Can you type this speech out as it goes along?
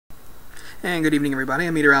And good evening, everybody.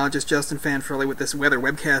 I'm meteorologist Justin Fanfurley with this weather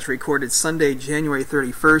webcast recorded Sunday, January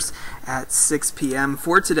 31st at 6 p.m.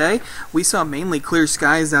 For today, we saw mainly clear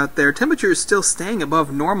skies out there. Temperatures still staying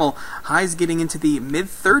above normal. Highs getting into the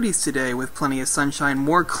mid-30s today with plenty of sunshine.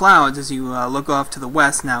 More clouds as you look off to the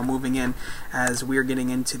west now, moving in as we're getting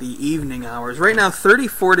into the evening hours. Right now,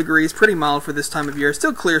 34 degrees, pretty mild for this time of year.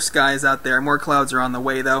 Still clear skies out there. More clouds are on the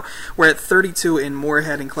way, though. We're at 32 in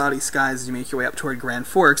Moorhead and cloudy skies as you make your way up toward Grand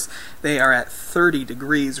Forks. They are at 30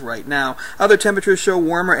 degrees right now. Other temperatures show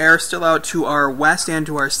warmer air still out to our west and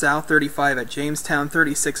to our south. 35 at Jamestown,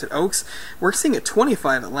 36 at Oaks. We're seeing at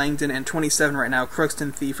 25 at Langdon and 27 right now,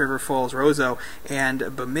 Crookston, Thief River Falls, Roseau,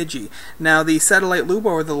 and Bemidji. Now, the satellite loop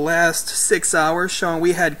over the last 6 hours showing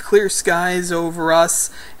we had clear skies over us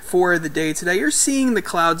for the day today. You're seeing the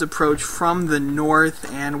clouds approach from the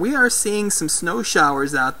north, and we are seeing some snow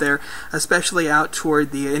showers out there, especially out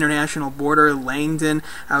toward the international border, Langdon,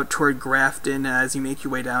 out toward Grafton, as you make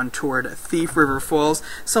your way down toward Thief River Falls.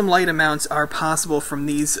 Some light amounts are possible from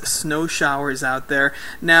these snow showers out there.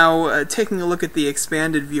 Now, taking a look at the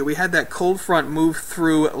expanded view, we had that cold front move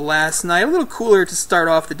through last night. A little cooler to start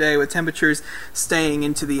off the day with temperatures staying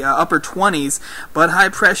into the upper 20s, but high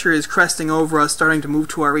pressure is cresting over us, starting to move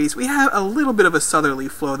to our east. We have a little bit of a southerly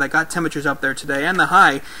flow that got temperatures up there today, and the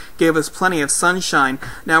high gave us plenty of sunshine.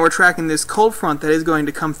 Now we're tracking this cold front that is going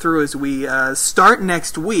to come through as we start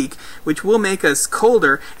next week, which will make us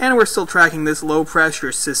colder, and we're still tracking this low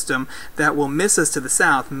pressure system that will miss us to the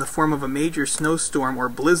south in the form of a major snowstorm or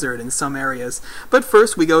blizzard in some areas. But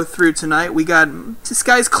first we go through tonight. We got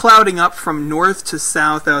skies clouding up from north to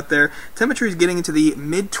south out there. Temperatures getting into the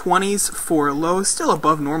mid-20s for lows, still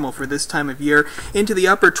above normal for this time of year, into the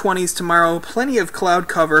upper 20s tomorrow. Plenty of cloud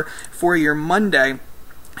cover for your Monday.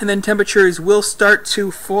 And then temperatures will start to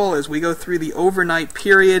fall as we go through the overnight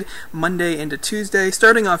period, Monday into Tuesday,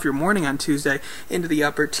 starting off your morning on Tuesday into the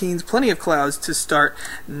upper teens. Plenty of clouds to start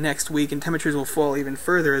next week, and temperatures will fall even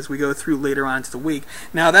further as we go through later on into the week.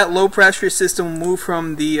 Now, that low pressure system will move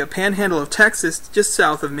from the panhandle of Texas just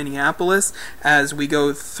south of Minneapolis as we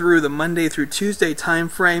go through the Monday through Tuesday time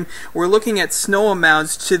frame. We're looking at snow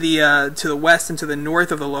amounts to the west and to the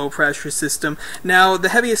north of the low pressure system. Now, the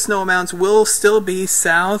heaviest snow amounts will still be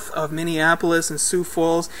south of Minneapolis and Sioux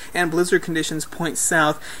Falls, and blizzard conditions point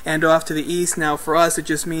south and off to the east. Now for us, it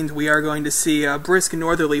just means we are going to see a brisk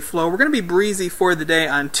northerly flow. We're going to be breezy for the day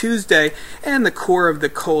on Tuesday, and the core of the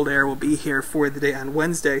cold air will be here for the day on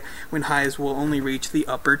Wednesday, when highs will only reach the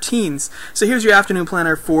upper teens. So here's your afternoon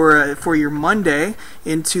planner for your Monday.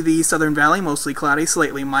 Into the Southern Valley, mostly cloudy,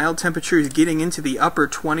 slightly mild. Temperatures getting into the upper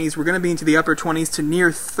 20s. We're going to be into the upper 20s to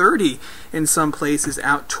near 30 in some places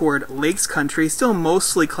out toward Lakes Country. Still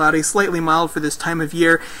mostly cloudy, slightly mild for this time of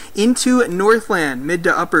year. Into Northland, mid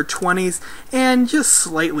to upper 20s, and just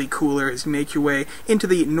slightly cooler as you make your way into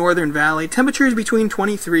the Northern Valley. Temperatures between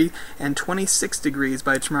 23 and 26 degrees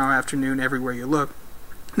by tomorrow afternoon everywhere you look.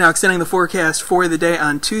 Now, extending the forecast for the day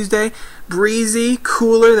on Tuesday, breezy,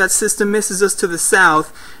 cooler. That system misses us to the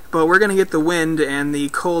south, but we're going to get the wind and the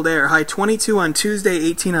cold air. High 22 on Tuesday,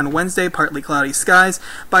 18 on Wednesday, partly cloudy skies.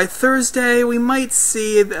 By Thursday, we might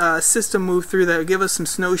see a system move through that will give us some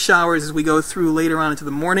snow showers as we go through later on into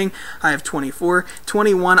the morning. High of 24,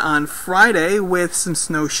 21 on Friday with some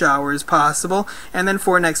snow showers possible. And then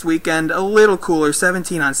for next weekend, a little cooler,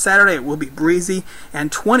 17 on Saturday. It will be breezy,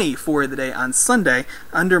 and 20 for the day on Sunday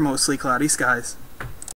under mostly cloudy skies.